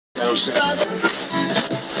Morning!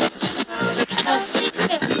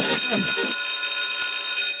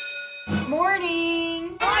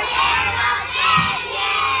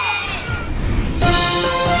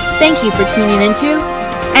 Thank you for tuning into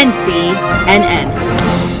NCNN.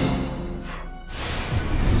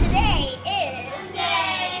 Today is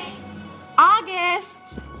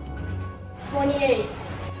August 28th,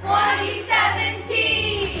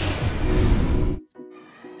 2017.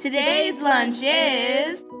 Today's lunch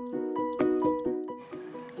is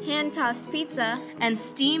Hand-tossed pizza and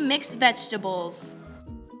steamed mixed vegetables.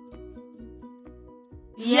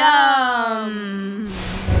 Yum!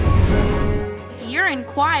 If you're in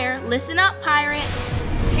choir, listen up, Pirates!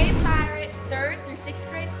 Hey Pirates, 3rd through 6th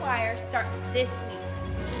grade choir starts this week.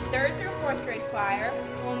 3rd through 4th grade choir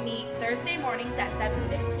will meet Thursday mornings at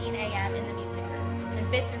 7:15 a.m. in the music room. And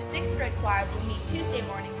 5th through 6th grade choir will meet Tuesday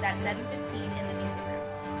mornings at 7:15 in the music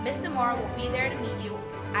room. Miss Zamora will be there to meet you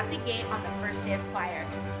at the gate on the first day of choir.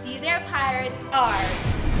 See you there, Pirates!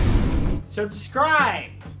 Arg! Subscribe!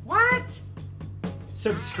 What?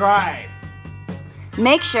 Subscribe!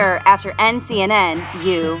 Make sure after NCNN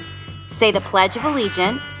you say the Pledge of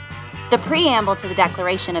Allegiance, the preamble to the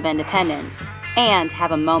Declaration of Independence, and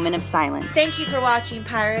have a moment of silence. Thank you for watching,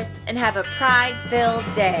 Pirates, and have a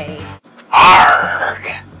pride-filled day. Arg!